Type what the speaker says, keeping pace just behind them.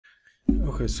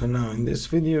Okay, so now in this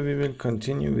video we will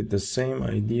continue with the same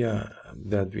idea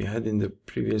that we had in the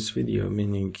previous video,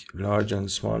 meaning large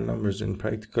and small numbers in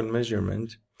practical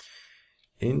measurement.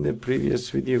 In the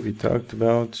previous video we talked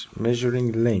about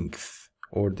measuring length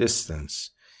or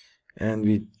distance, and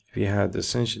we had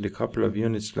essentially a couple of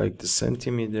units like the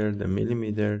centimeter, the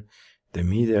millimeter, the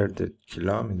meter, the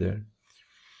kilometer.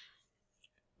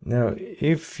 Now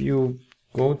if you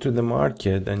go to the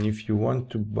market and if you want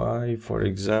to buy, for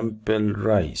example,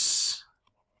 rice,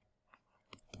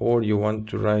 or you want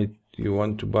to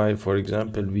buy, for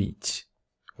example, wheat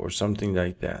or something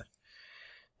like that,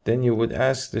 then you would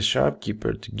ask the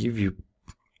shopkeeper to give you,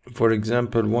 for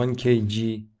example, 1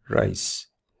 kg rice,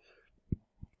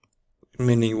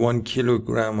 meaning 1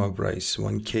 kilogram of rice.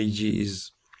 1 kg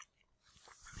is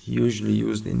usually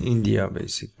used in India,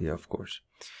 basically, of course.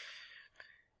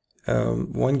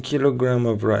 1 kilogram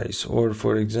of rice, or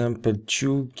for example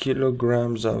 2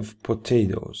 kilograms of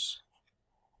potatoes,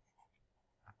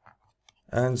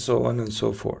 and so on and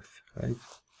so forth, right?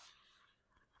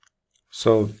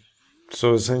 So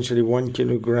essentially 1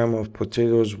 kilogram of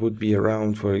potatoes would be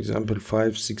around, for example,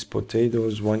 5-6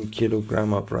 potatoes. 1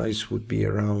 kilogram of rice would be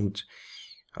around,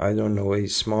 I don't know, a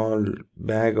small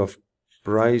bag of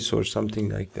rice or something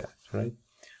like that, right?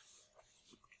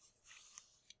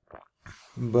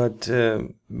 But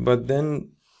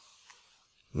then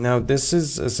now this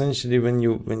is essentially when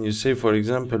you say, for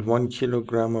example, 1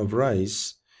 kilogram of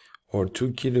rice or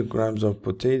 2 kilograms of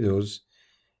potatoes,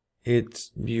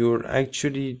 you're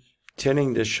actually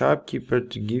telling the shopkeeper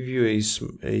to give you a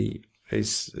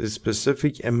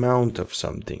specific amount of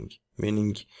something,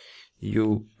 meaning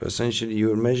you're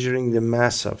measuring the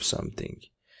mass of something,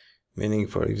 meaning,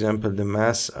 for example, the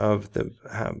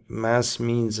mass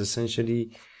means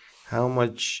essentially how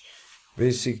much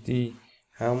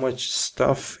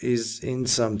stuff is in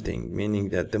something, meaning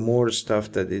that the more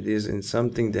stuff that it is in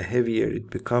something, the heavier it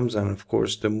becomes, and of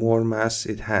course the more mass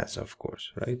it has, of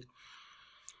course, right?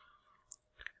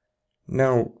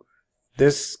 Now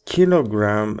this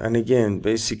kilogram, and again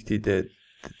basically the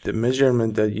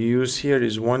measurement that you use here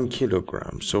is 1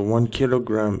 kilogram. So 1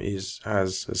 kilogram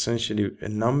has essentially a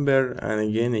number and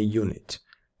again a unit,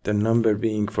 the number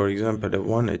being, for example, a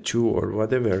 1, a 2, or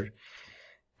whatever.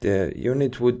 The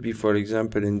unit would be, for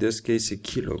example, in this case, a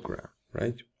kilogram,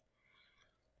 right?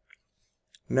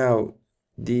 Now,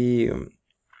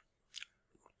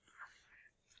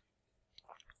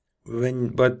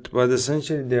 but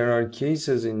essentially there are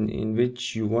cases in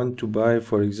which you want to buy,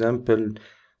 for example,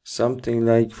 something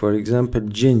like, for example,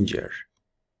 ginger,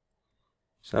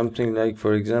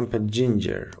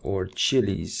 or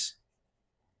chilies,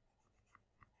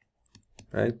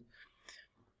 right?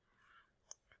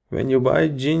 When you buy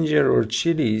ginger or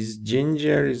chilies,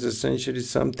 ginger is essentially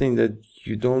something that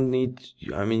you don't need,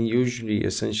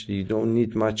 essentially you don't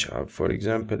need much of. For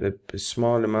example, a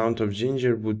small amount of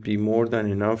ginger would be more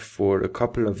than enough for a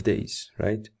couple of days,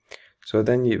 right? So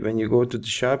then when you go to the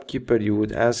shopkeeper, you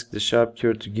would ask the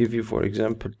shopkeeper to give you, for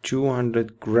example,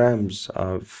 200 grams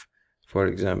of, for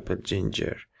example,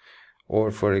 ginger,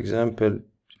 or for example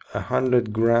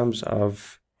 100 grams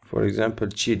of, for example,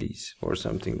 chilies, or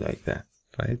something like that,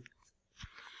 right?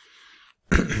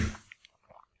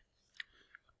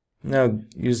 Now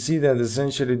you see that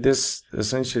essentially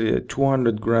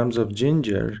 200 grams of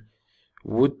ginger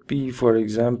would be, for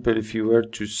example, if you were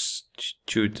to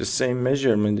the same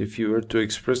measurement, if you were to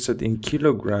express it in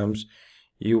kilograms,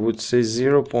 you would say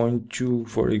 0.2,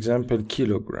 for example,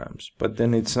 kilograms. But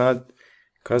then it's not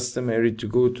customary to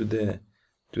go to the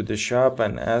shop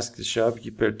and ask the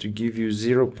shopkeeper to give you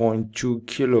 0.2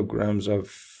 kilograms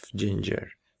of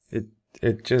ginger.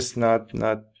 It's just not,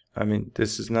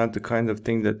 this is not the kind of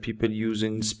thing that people use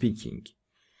in speaking,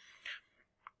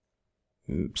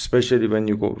 especially when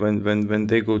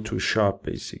they go to a shop,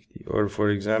 basically. Or for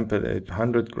example,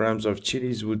 100 grams of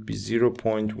chilies would be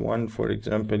 0.1, for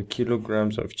example,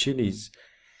 kilograms of chilies.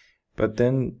 But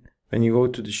then when you go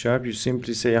to the shop, you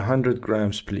simply say 100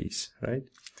 grams, please, right?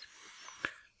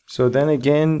 So then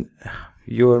again,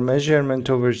 your measurement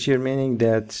over here, meaning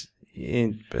that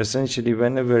essentially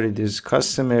whenever it is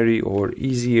customary or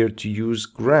easier to use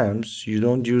grams, you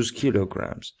don't use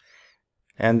kilograms.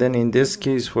 And then in this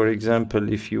case, for example,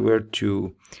 if you were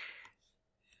to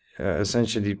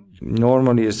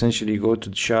normally go to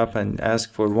the shop and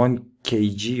ask for 1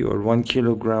 kg or 1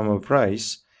 kilogram of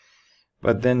rice,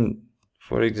 but then,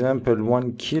 for example,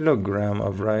 1 kilogram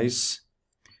of rice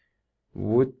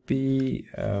would be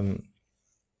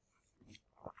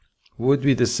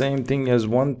the same thing as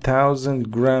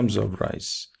 1000 grams of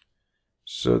rice.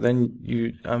 So then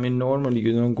normally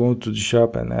you don't go to the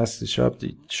shop and ask the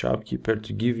shopkeeper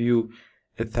to give you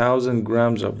 1,000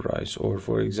 grams of rice, or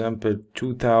for example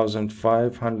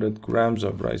 2,500 grams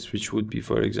of rice, which would be,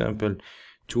 for example,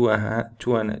 two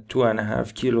and a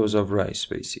half kilos of rice,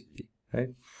 basically, right?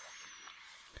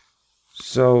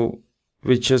 So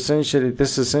this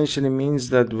essentially means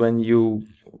that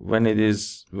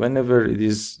whenever it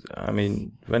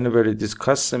is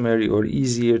customary or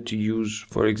easier to use,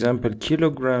 for example,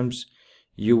 kilograms,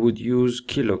 you would use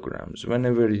kilograms.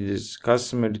 Whenever it is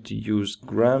customary to use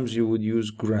grams, you would use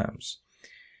grams.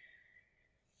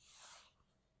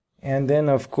 And then,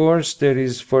 of course, there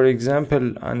is, for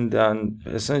example, and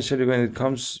essentially when it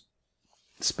comes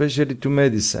especially to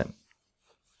medicine,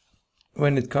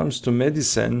 when it comes to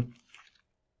medicine,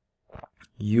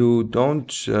 you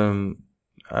don't on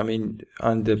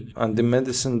the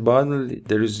medicine bottle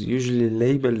there is usually a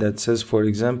label that says, for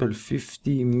example,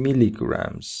 50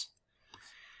 milligrams.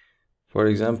 For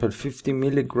example, 50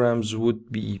 milligrams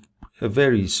would be a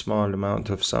very small amount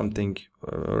of something,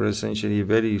 or essentially a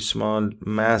very small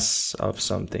mass of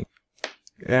something.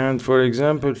 And for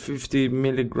example, 50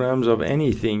 milligrams of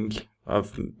anything,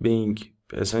 of being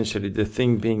essentially the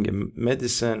thing being a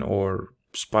medicine or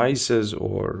spices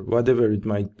or whatever it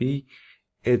might be,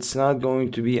 it's not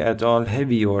going to be at all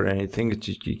heavy or anything.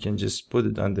 You can just put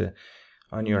it on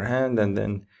your hand, and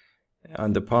then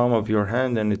on the palm of your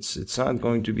hand, and it's not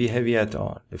going to be heavy at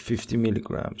all. 50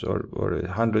 milligrams or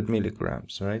 100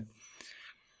 milligrams, right?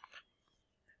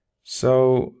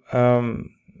 So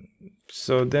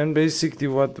so then basically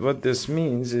what this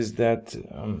means is that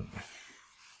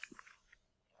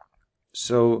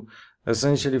so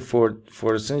essentially for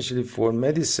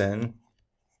medicine,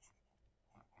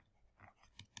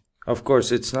 of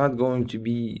course, it's not going to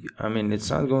be, it's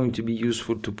not going to be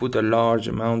useful to put a large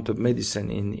amount of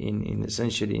medicine in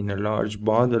essentially in a large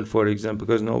bottle, for example,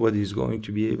 because nobody is going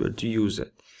to be able to use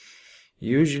it.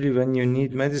 Usually when you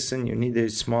need medicine, you need a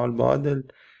small bottle,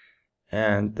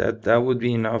 and that would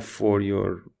be enough for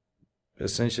your,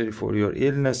 essentially for your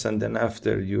illness. And then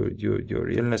after your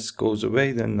illness goes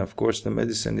away, then of course the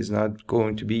medicine is not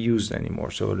going to be used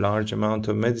anymore. So a large amount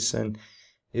of medicine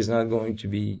is not going to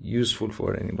be useful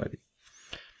for anybody.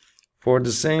 For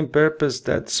the same purpose,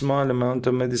 that small amount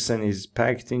of medicine is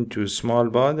packed into a small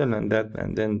bottle, and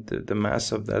then the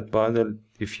mass of that bottle,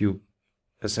 if you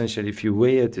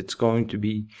weigh it, it's going to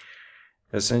be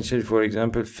essentially, for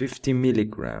example, 50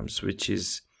 milligrams, which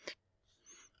is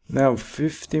now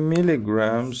 50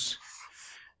 milligrams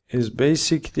is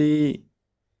basically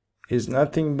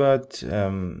nothing but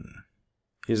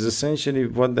is essentially,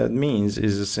 what that means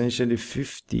is essentially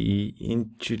 50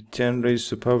 into 10 raised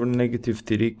to power negative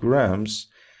 3 grams,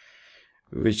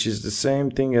 which is the same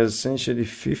thing as essentially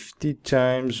 50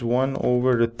 times 1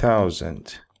 over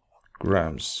 1,000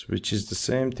 grams, which is the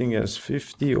same thing as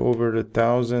 50 over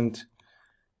 1,000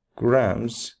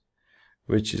 grams,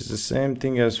 which is the same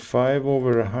thing as 5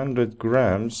 over 100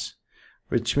 grams,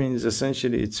 which means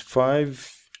essentially it's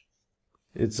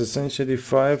essentially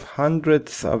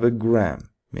 5/100th of a gram.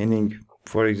 Meaning,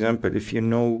 for example, if you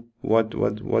know what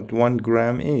 1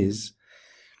 gram is,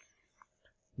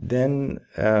 then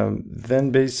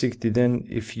basically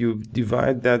if you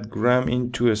divide that gram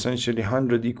into essentially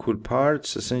 100 equal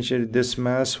parts, essentially this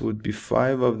mass would be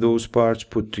 5 of those parts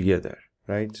put together,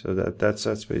 right? So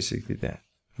that's basically that.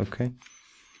 Okay.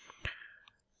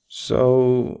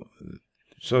 So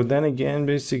then again,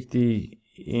 basically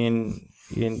in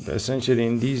essentially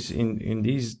in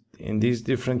these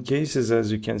different cases,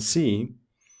 as you can see,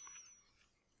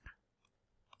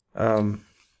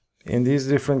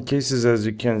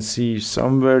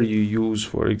 somewhere you use,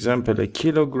 for example, a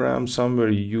kilogram, somewhere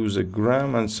you use a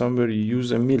gram, and somewhere you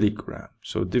use a milligram.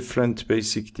 So different,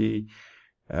 basically,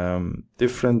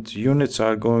 different units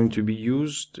are going to be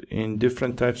used in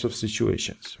different types of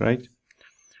situations, right?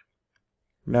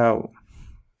 Now,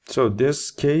 so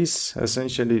this case,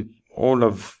 essentially for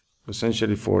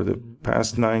the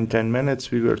past 9-10 minutes,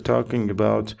 we were talking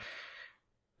about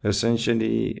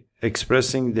essentially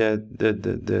expressing the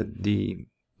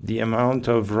amount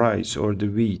of rice or the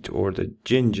wheat or the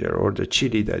ginger or the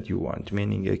chili that you want,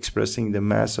 meaning expressing the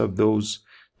mass of those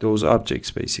objects,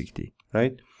 basically,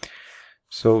 right?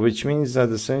 So which means that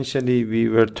essentially we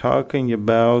were talking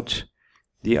about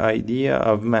the idea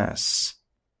of mass,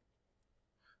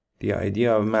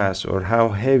 or how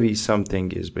heavy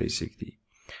something is, basically.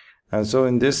 And so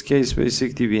in this case,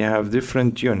 basically, we have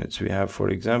different units. We have, for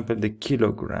example, the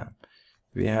kilogram,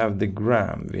 we have the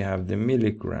gram, we have the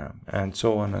milligram, and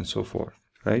so on and so forth,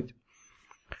 right?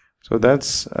 So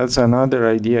that's another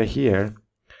idea here.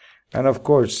 And of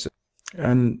course,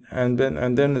 and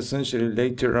then essentially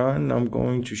later on, I'm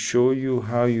going to show you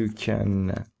how you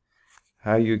can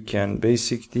how you can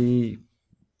basically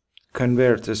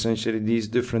convert essentially these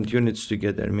different units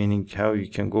together, meaning how you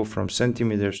can go from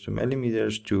centimeters to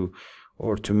millimeters to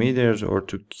meters or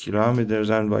to kilometers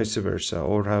and vice versa,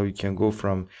 or how you can go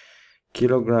from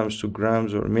kilograms to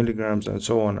grams or milligrams and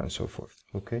so on and so forth.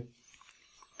 Okay.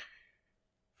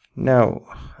 Now,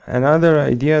 another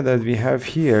idea that we have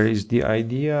here is the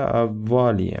idea of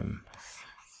volume.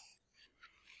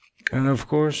 And of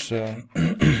course,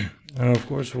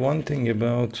 one thing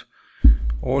about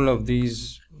all of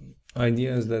these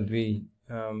ideas that we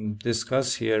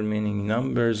discuss here, meaning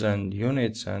numbers and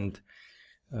units and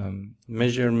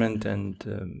measurement and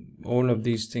all of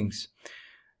these things,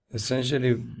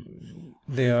 essentially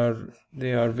they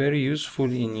are very useful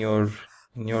in your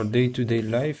day-to-day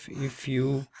life if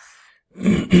you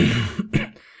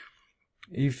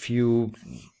if you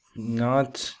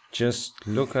not just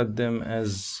look at them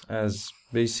as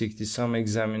basically some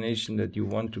examination that you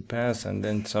want to pass and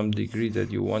then some degree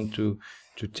that you want to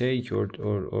take or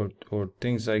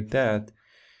things like that.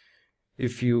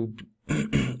 If you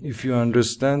if you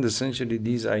understand essentially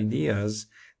these ideas,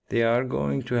 they are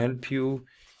going to help you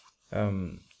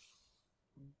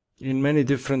in many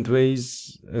different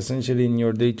ways, essentially in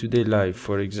your day-to-day life.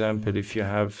 For example, if you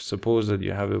have, suppose that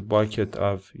you have a bucket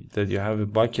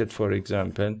for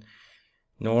example,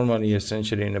 normally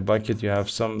essentially in a bucket you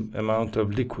have some amount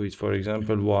of liquid, for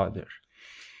example water,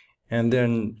 and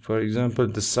then for example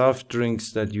the soft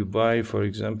drinks that you buy, for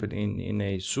example in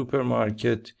a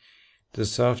supermarket, the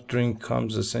soft drink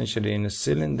comes essentially in a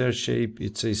cylinder shape.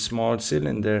 It's a small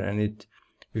cylinder, and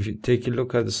if you take a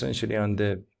look at essentially on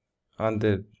the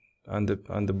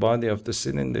body of the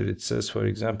cylinder, it says, for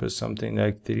example, something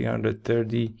like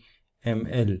 330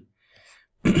 ml,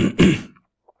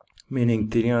 meaning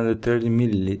 330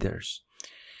 milliliters.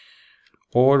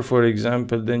 Or for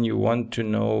example, then you want to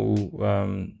know,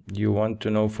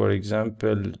 for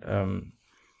example,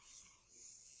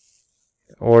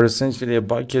 or essentially a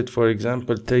bucket, for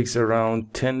example, takes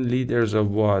around 10 liters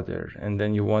of water, and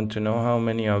then you want to know how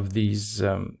many of these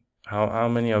how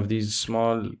many of these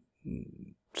small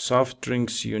soft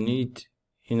drinks you need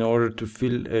in order to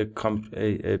fill a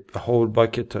whole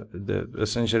bucket,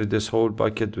 essentially this whole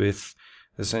bucket with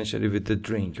the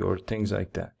drink or things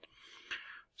like that.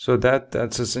 So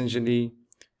that's essentially,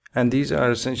 and these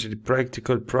are essentially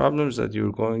practical problems that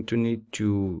you're going to need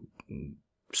to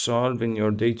solve in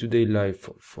your day-to-day life,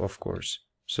 of course.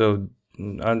 So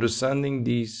understanding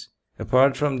these,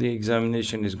 apart from the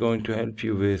examination, is going to help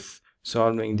you with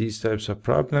solving these types of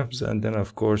problems. And then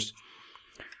of course,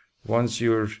 once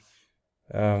you're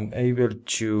able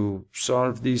to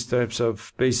solve these types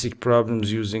of basic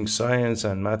problems using science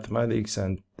and mathematics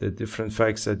and the different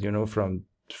facts that you know from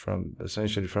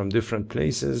essentially from different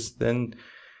places, then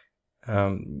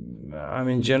I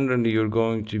mean generally you're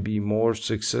going to be more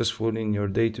successful in your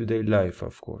day-to-day life,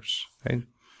 of course, right?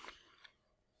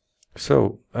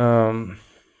 So now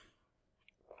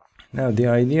the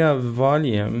idea of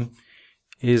volume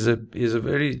is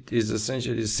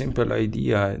essentially a simple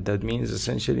idea that means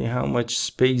essentially how much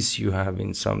space you have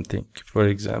in something. For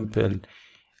example,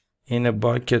 in a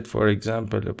bucket, for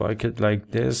example, a bucket like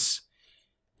this,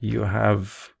 you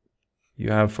have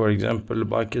for example a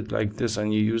bucket like this,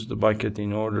 and you use the bucket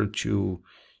in order to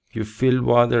fill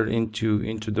water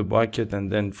into the bucket,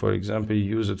 and then for example you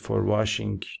use it for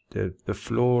washing the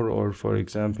floor, or for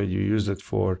example you use it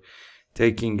for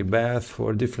taking a bath,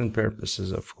 for different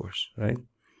purposes, of course, right?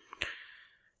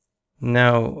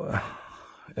 Now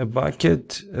a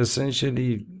bucket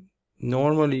essentially,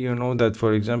 normally you know that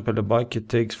for example a bucket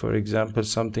takes for example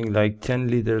something like 10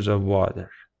 liters of water,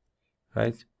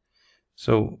 right?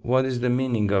 So what is the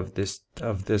meaning of this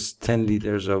 10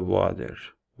 liters of water?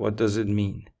 What does it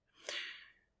mean?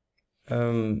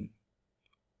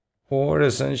 Or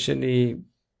essentially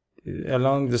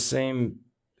along the same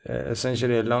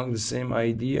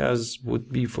ideas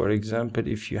would be, for example,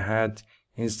 if you had,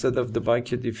 instead of the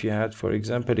bucket, if you had for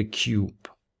example a cube,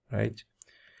 right?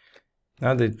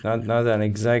 Not an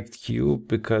exact cube,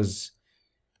 because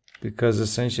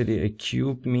essentially a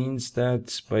cube means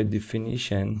that, by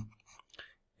definition,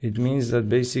 it means that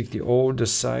basically all the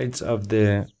sides of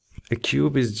a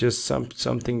cube is just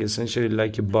something essentially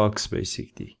like a box,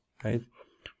 basically, right?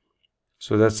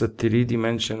 So that's a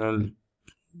three-dimensional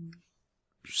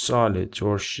solid,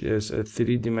 or is a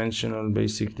three-dimensional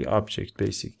basically object,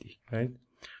 basically, right?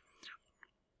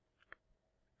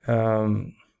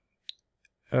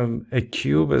 A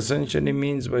cube essentially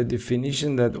means by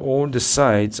definition that all the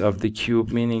sides of the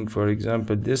cube, meaning for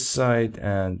example this side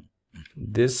and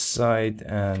this side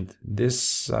and this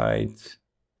side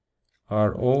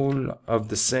are all of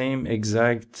the same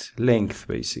exact length,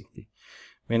 basically.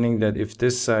 Meaning that if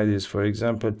this side is, for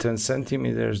example, 10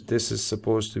 centimeters, this is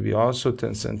supposed to be also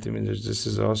 10 centimeters, this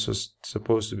is also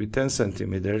supposed to be 10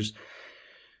 centimeters,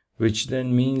 which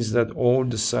then means that all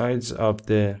the sides,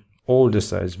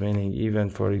 meaning even,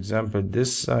 for example,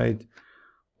 this side,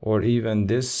 or even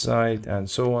this side, and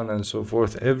so on and so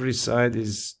forth, every side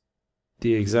is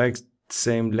the exact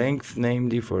same length,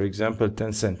 namely, for example,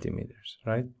 10 centimeters,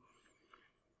 right?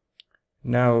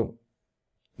 Now,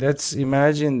 let's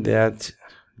imagine that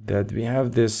we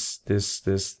have this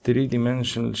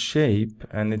three-dimensional shape,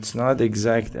 and it's not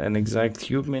an exact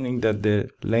cube, meaning that the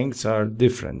lengths are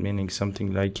different, meaning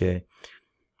something like a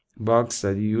box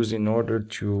that you use in order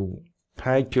to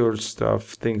pack your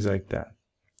stuff, things like that.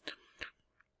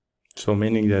 So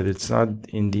meaning that it's not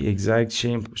in the exact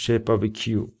shape of a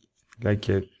cube, like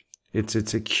it's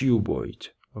a cuboid,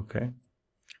 okay?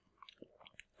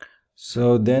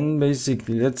 So then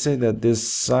basically, let's say that this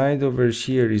side over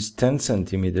here is 10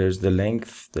 centimeters, the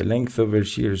length over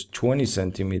here is 20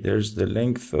 centimeters, the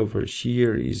length over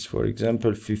here is, for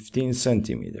example, 15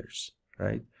 centimeters,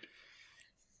 right?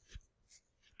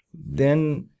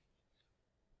 Then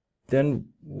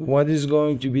what is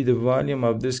going to be the volume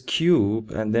of this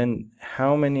cube, and then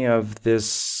how many of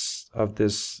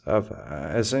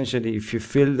essentially, if you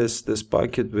fill this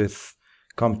bucket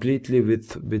completely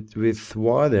with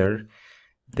water,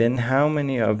 then how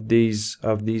many of these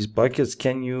buckets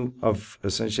can you,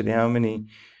 essentially how many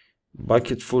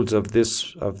bucketfuls of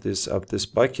this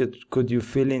bucket could you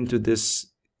fill into this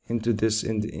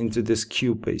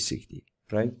cube, basically,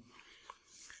 right?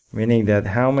 Meaning that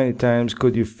how many times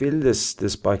could you fill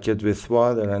this bucket with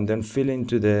water and then fill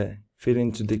into the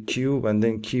cube and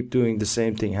then keep doing the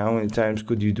same thing? How many times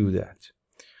could you do that?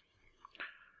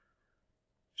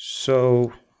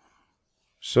 So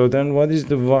then what is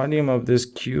the volume of this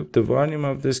cube? The volume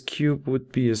of this cube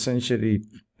would be essentially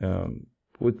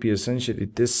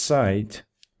this side,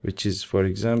 which is, for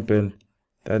example,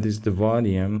 that is the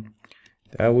volume.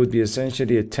 That would be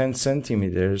essentially a 10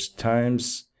 centimeters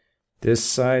times this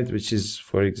side, which is,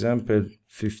 for example,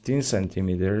 15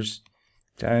 centimeters,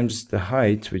 times the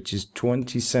height, which is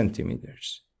 20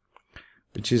 centimeters,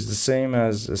 which is the same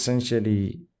as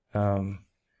essentially,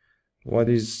 what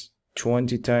is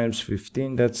 20 times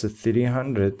 15? That's a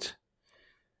 300.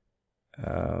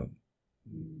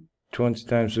 20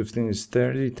 times 15 is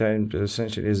 30, times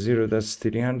essentially a 0, that's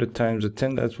 300, times a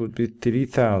 10, that would be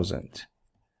 3000.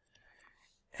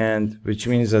 And which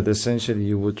means that essentially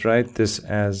you would write this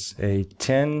as a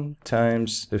 10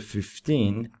 times a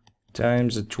 15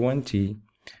 times a 20,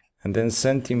 and then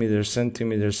centimeter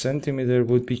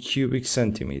would be cubic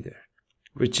centimeter,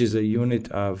 which is a unit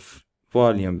of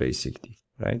volume, basically,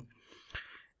 right?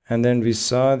 And then we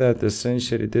saw that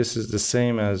essentially this is the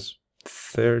same as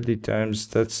 30 times,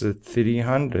 that's a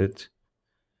 300,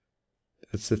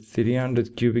 that's a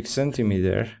 300 cubic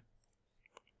centimeter.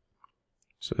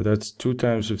 So that's 2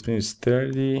 times 15 is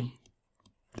 30,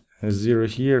 a 0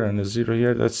 here and a 0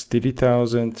 here, that's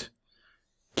 3000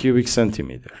 cubic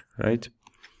centimeter, right?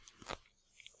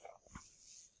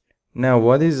 Now,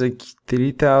 what is a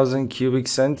 3000 cubic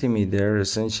centimeter?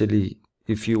 Essentially,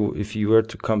 if you were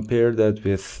to compare that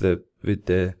with the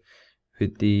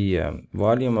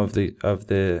volume of the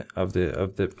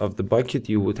bucket,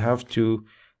 you would have to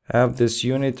have this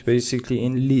unit basically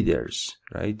in liters,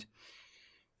 right?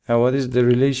 Now, what is the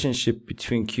relationship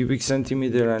between cubic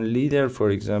centimeter and liter, for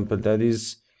example? That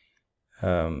is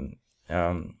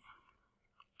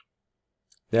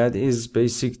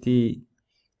basically,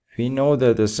 we know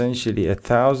that essentially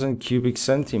 1000 cubic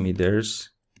centimeters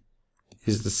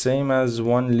is the same as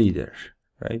 1 liter,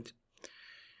 right?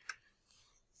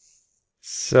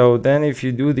 So then if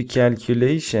you do the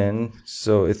calculation,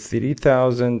 so a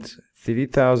 3000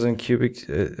 cubic,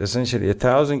 essentially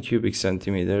 1000 cubic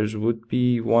centimeters would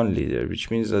be 1 liter,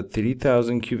 which means that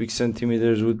 3000 cubic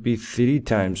centimeters would be 3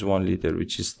 times 1 liter,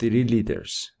 which is 3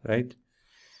 liters, right?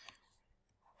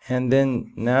 And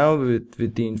then now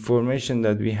with the information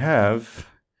that we have,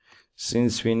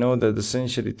 since we know that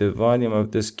essentially the volume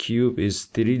of this cube is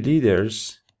 3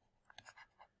 liters,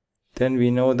 then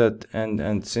we know that,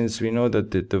 and since we know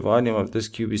that the volume of this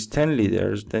cube is 10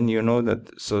 liters, then you know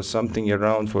that, so something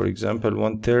around, for example,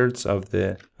 1/3 of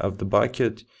the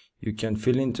bucket you can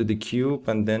fill into the cube,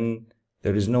 and then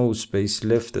there is no space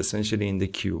left essentially in the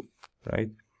cube, right?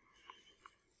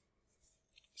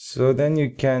 So then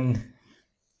you can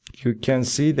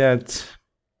see that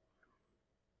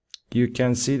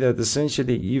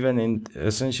essentially even in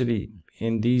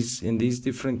these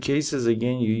different cases,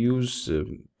 again, you use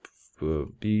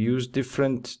use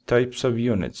different types of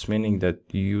units, meaning that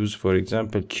you use, for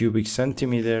example, cubic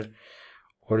centimeter,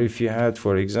 or if you had,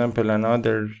 for example,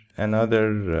 another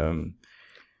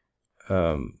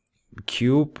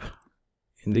cube,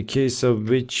 in the case of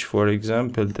which, for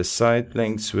example, the side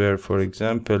lengths were, for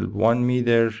example, 1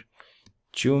 meter,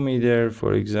 2 meter,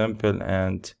 for example,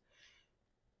 and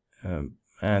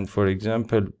for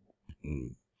example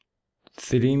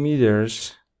 3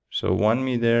 meters. So 1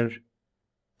 meter,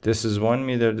 this is 1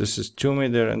 meter, this is 2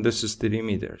 meter, and this is 3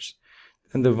 meters.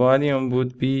 And the volume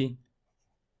would be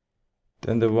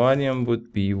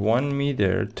 1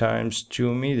 meter times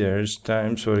 2 meters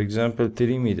times, for example,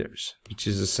 3 meters, which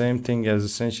is the same thing as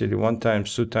essentially 1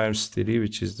 times 2 times 3,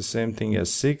 which is the same thing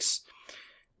as 6.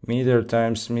 Meter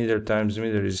times meter times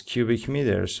meter is cubic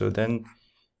meter. So then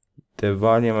the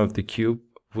volume of the cube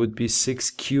would be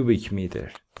 6 cubic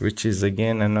meter, which is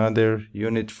again another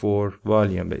unit for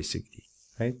volume, basically,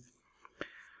 right?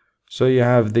 So you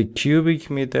have the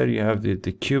cubic meter, you have the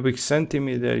cubic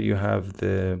centimeter, you have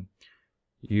the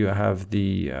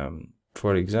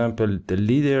for example, the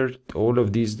liter. All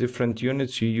of these different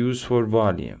units you use for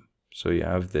volume. So you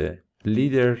have the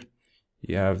liter,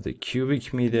 you have the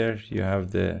cubic meter, you have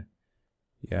the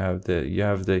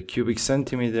cubic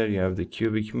centimeter, you have the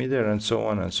cubic meter, and so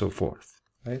on and so forth,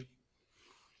 right?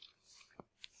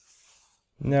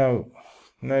 Now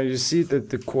you see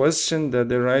that the question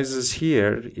that arises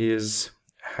here is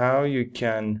how you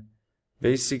can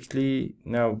basically,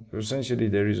 now essentially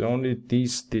there is only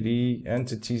these 3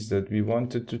 entities that we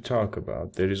wanted to talk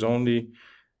about. There is only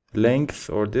length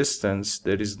or distance,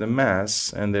 there is the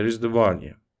mass, and there is the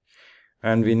volume.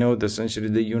 And we know that essentially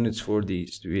the units for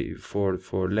these. For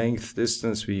length,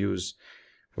 distance, we use,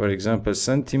 for example,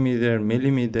 centimeter,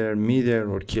 millimeter, meter,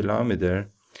 or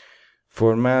kilometer.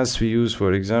 For mass, we use,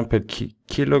 for example,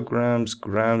 kilograms,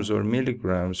 grams, or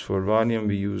milligrams. For volume,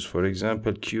 we use, for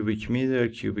example, cubic meter,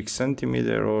 cubic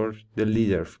centimeter, or the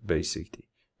liter, basically,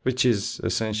 which is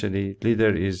essentially,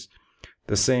 liter is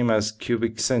the same as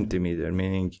cubic centimeter,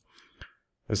 meaning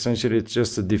essentially it's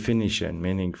just a definition,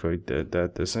 meaning for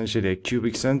that essentially a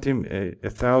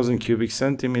 1,000 cubic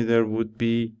centimeter would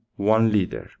be 1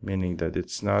 liter, meaning that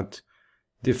it's not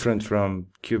different from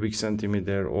cubic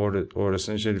centimeter or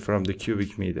essentially from the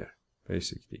cubic meter,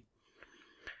 basically.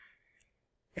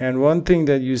 And one thing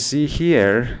that you see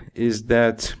here is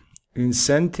that in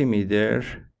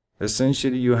centimeter,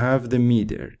 essentially you have the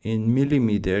meter. In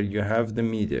millimeter, you have the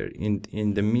meter.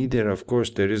 In the meter, of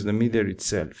course, there is the meter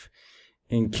itself.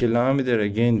 In kilometer,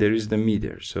 again, there is the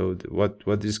meter. So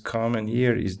what is common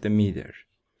here is the meter.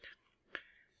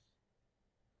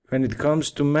 When it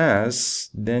comes to mass,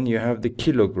 then you have the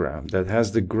kilogram that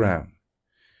has the gram.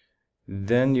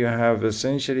 Then you have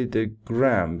essentially the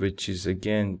gram, which is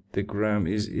again, the gram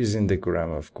is in the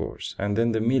gram, of course. And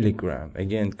then the milligram,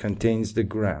 again, contains the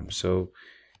gram. So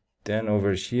then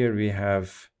over here we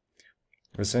have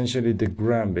essentially the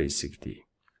gram, basically.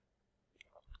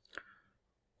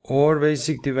 Or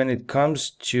basically when it comes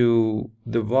to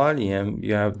the volume,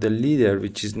 you have the liter,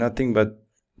 which is nothing but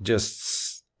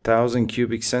just 1,000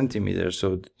 cubic centimeters,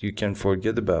 so you can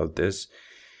forget about this.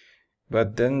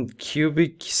 But then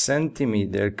cubic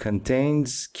centimeter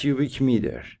contains cubic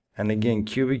meter, and again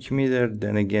cubic meter,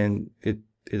 then again it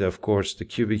of course the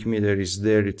cubic meter is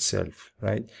there itself,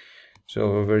 right?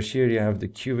 So over here you have the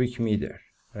cubic meter,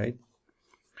 right?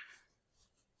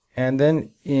 And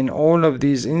then in all of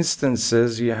these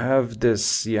instances you have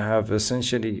this, you have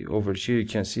essentially over here you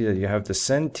can see that you have the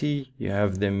centi, you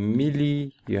have the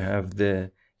milli, you have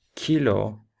the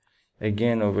kilo.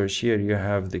 Again over here you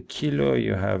have the kilo,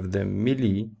 you have the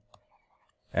milli,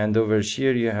 and over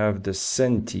here you have the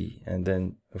centi. And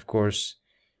then of course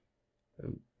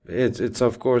it's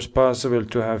of course possible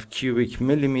to have cubic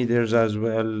millimeters as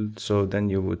well, so then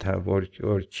you would have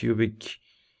or cubic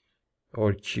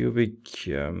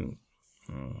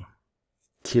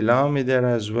kilometer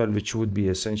as well, which would be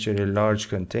essentially a large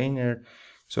container.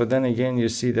 So then again you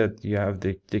see that you have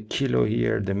the kilo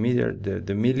here, the meter,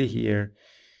 the milli here,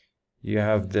 you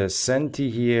have the centi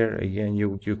here, again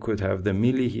you could have the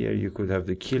milli here, you could have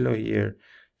the kilo here.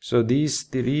 So these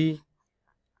 3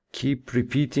 keep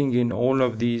repeating in all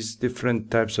of these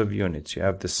different types of units. You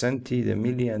have the centi, the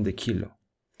milli, and the kilo.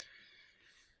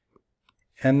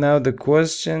 And now the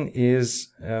question is,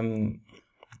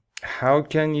 how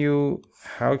can you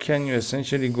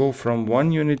essentially go from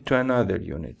one unit to another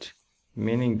unit?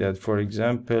 Meaning that, for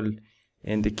example,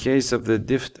 in the case of the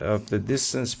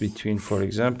distance between, for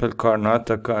example,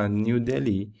 Karnataka and New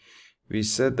Delhi, we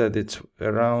said that it's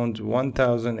around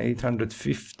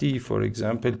 1,850, for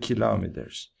example,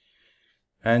 kilometers.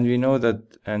 And we know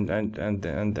that, and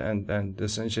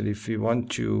essentially, if we want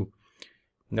to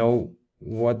know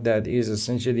what that is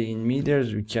essentially in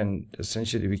meters, we can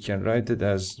write it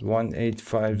as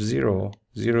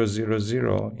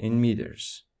 1850000 in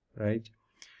meters, right?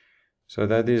 So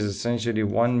that is essentially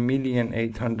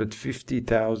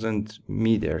 1,850,000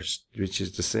 meters, which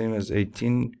is the same as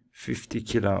 1850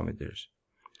 kilometers.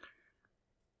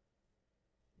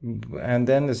 And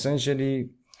then essentially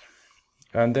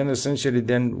what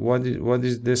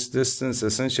is this distance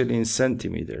essentially in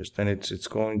centimeters? Then it's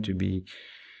going to be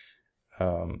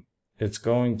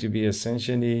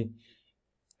essentially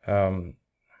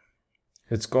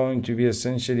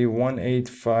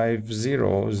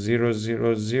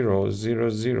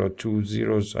 1850000 2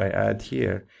 zeros I add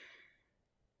here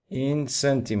in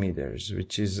centimeters,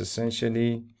 which is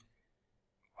essentially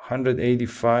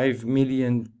 185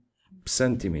 million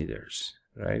centimeters,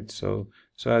 right? So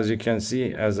as you can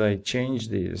see, as I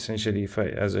change essentially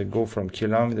as I go from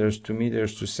kilometers to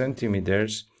meters to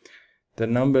centimeters, the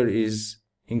number is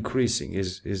increasing,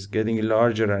 is getting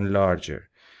larger and larger.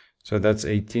 So that's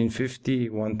 1850,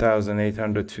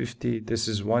 1850. This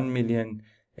is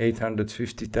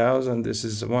 1,850,000. This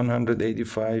is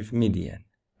 185 million,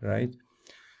 right?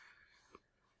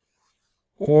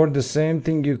 Or the same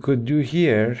thing you could do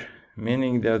here,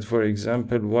 meaning that, for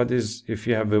example, what is, if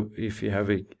you have a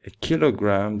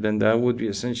kilogram, then that would be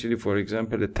essentially, for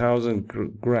example, 1,000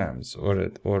 grams, or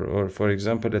for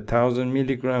example, 1,000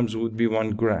 milligrams would be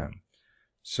 1 gram.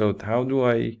 So how do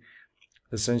I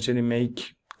essentially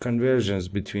make conversions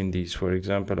between these? For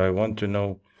example, I want to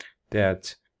know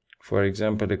that, for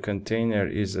example, a container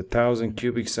is 1,000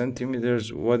 cubic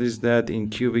centimeters. What is that in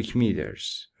cubic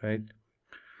meters, right?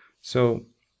 So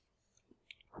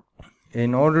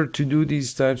in order to do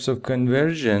these types of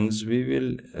conversions, we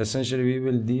will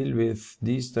deal with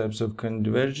these types of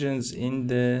conversions in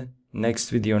the next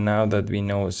video. Now that we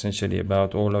know essentially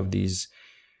about all of these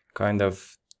kind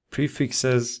of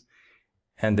prefixes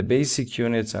and the basic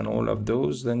units and all of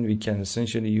those, then we can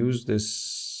essentially use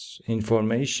this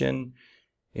information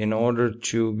in order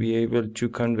to be able to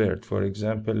convert. For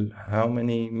example, how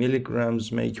many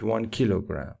milligrams make 1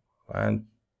 kilogram? And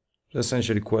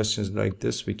essentially questions like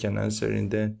this we can answer in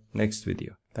the next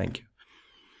video. Thank you.